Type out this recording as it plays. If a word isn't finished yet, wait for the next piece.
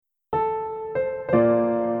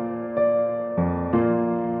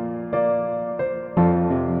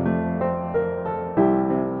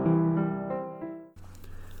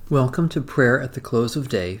Welcome to prayer at the close of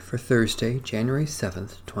day for Thursday, January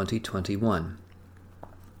 7th, 2021.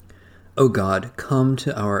 O God, come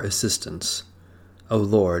to our assistance. O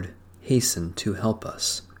Lord, hasten to help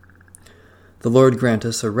us. The Lord grant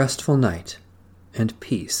us a restful night and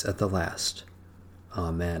peace at the last.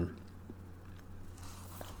 Amen.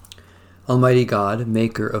 Almighty God,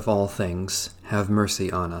 maker of all things, have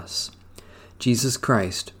mercy on us. Jesus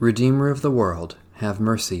Christ, Redeemer of the world, have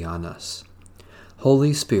mercy on us.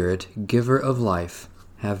 Holy Spirit, giver of life,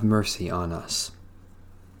 have mercy on us.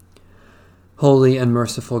 Holy and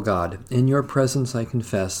merciful God, in your presence I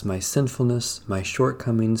confess my sinfulness, my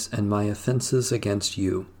shortcomings, and my offenses against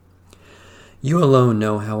you. You alone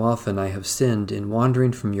know how often I have sinned in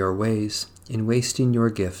wandering from your ways, in wasting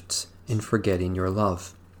your gifts, in forgetting your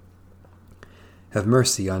love. Have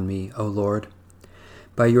mercy on me, O Lord.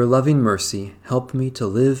 By your loving mercy, help me to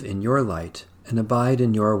live in your light and abide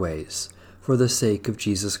in your ways, for the sake of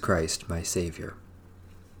Jesus Christ, my Savior.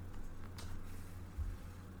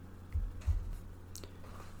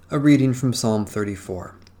 A reading from Psalm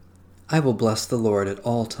 34. I will bless the Lord at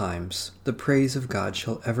all times. The praise of God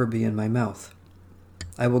shall ever be in my mouth.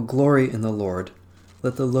 I will glory in the Lord.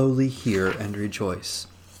 Let the lowly hear and rejoice.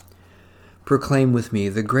 Proclaim with me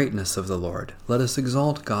the greatness of the Lord. Let us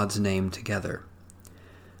exalt God's name together.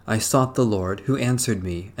 I sought the Lord, who answered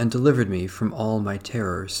me and delivered me from all my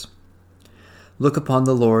terrors. Look upon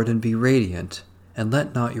the Lord and be radiant, and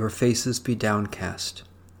let not your faces be downcast.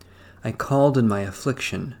 I called in my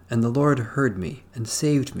affliction, and the Lord heard me and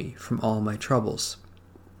saved me from all my troubles.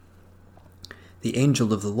 The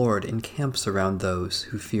angel of the Lord encamps around those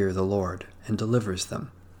who fear the Lord and delivers them.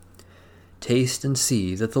 Taste and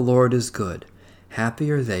see that the Lord is good. Happy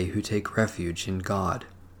are they who take refuge in God.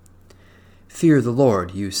 Fear the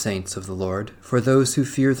Lord, you saints of the Lord, for those who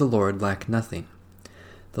fear the Lord lack nothing.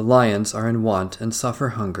 The lions are in want and suffer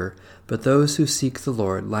hunger, but those who seek the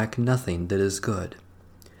Lord lack nothing that is good.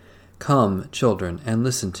 Come, children, and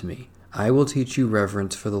listen to me. I will teach you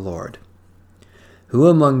reverence for the Lord. Who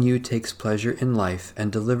among you takes pleasure in life and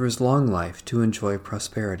delivers long life to enjoy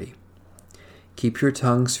prosperity? Keep your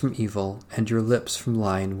tongues from evil and your lips from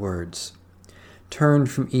lying words. Turn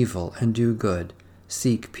from evil and do good.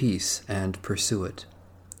 Seek peace and pursue it.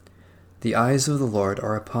 The eyes of the Lord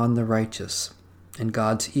are upon the righteous, and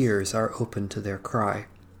God's ears are open to their cry.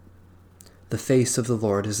 The face of the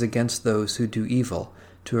Lord is against those who do evil,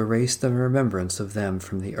 to erase the remembrance of them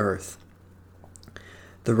from the earth.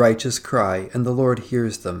 The righteous cry, and the Lord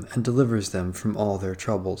hears them and delivers them from all their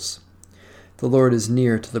troubles. The Lord is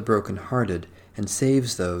near to the brokenhearted and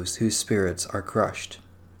saves those whose spirits are crushed.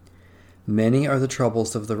 Many are the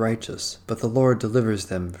troubles of the righteous, but the Lord delivers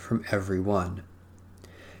them from every one.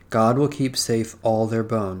 God will keep safe all their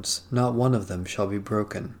bones, not one of them shall be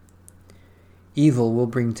broken. Evil will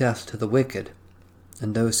bring death to the wicked,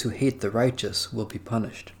 and those who hate the righteous will be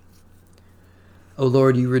punished. O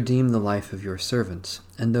Lord, you redeem the life of your servants,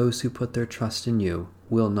 and those who put their trust in you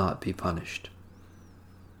will not be punished.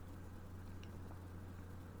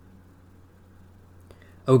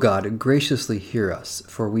 O God, graciously hear us,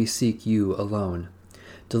 for we seek you alone.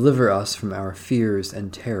 Deliver us from our fears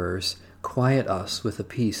and terrors. Quiet us with a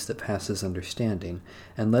peace that passes understanding,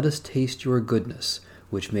 and let us taste your goodness,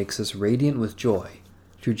 which makes us radiant with joy,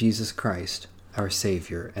 through Jesus Christ, our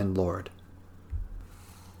Savior and Lord.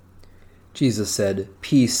 Jesus said,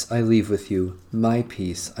 Peace I leave with you, my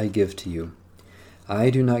peace I give to you. I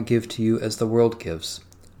do not give to you as the world gives.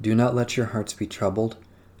 Do not let your hearts be troubled,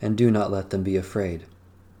 and do not let them be afraid.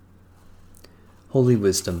 Holy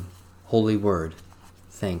Wisdom, Holy Word,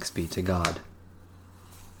 thanks be to God.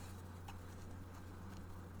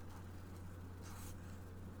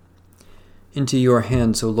 Into your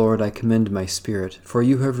hands, O Lord, I commend my spirit, for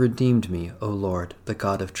you have redeemed me, O Lord, the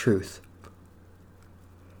God of truth.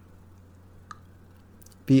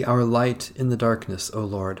 Be our light in the darkness, O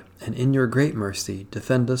Lord, and in your great mercy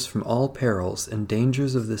defend us from all perils and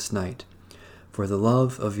dangers of this night, for the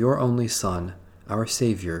love of your only Son, our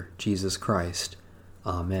Savior, Jesus Christ.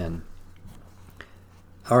 Amen.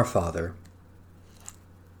 Our Father,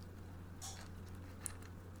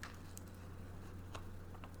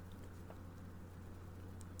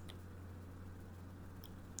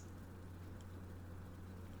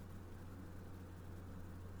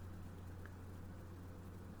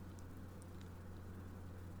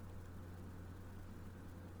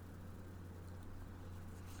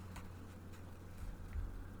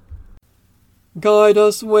 guide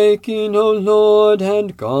us waking, O Lord,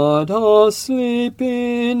 and guard us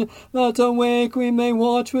sleeping, that awake we may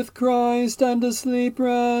watch with Christ, and asleep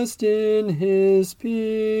rest in his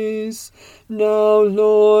peace. Now,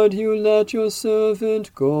 Lord, you let your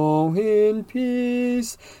servant go in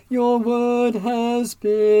peace. Your word has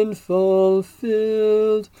been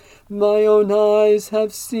fulfilled. My own eyes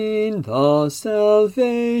have seen the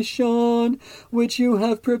salvation which you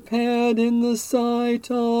have prepared in the sight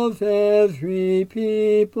of every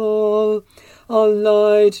people, a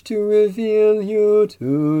light to reveal you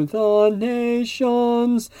to the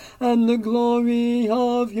nations, and the glory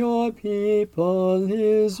of your people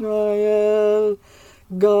Israel.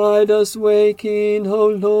 Guide us waking, O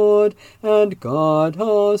Lord, and guard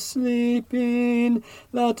us sleeping,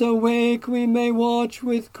 that awake we may watch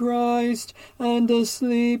with Christ, and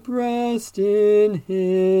asleep rest in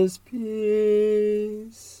his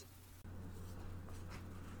peace.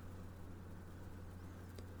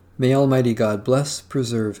 May Almighty God bless,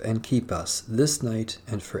 preserve, and keep us this night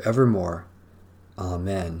and forevermore.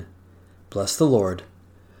 Amen. Bless the Lord.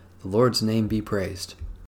 The Lord's name be praised.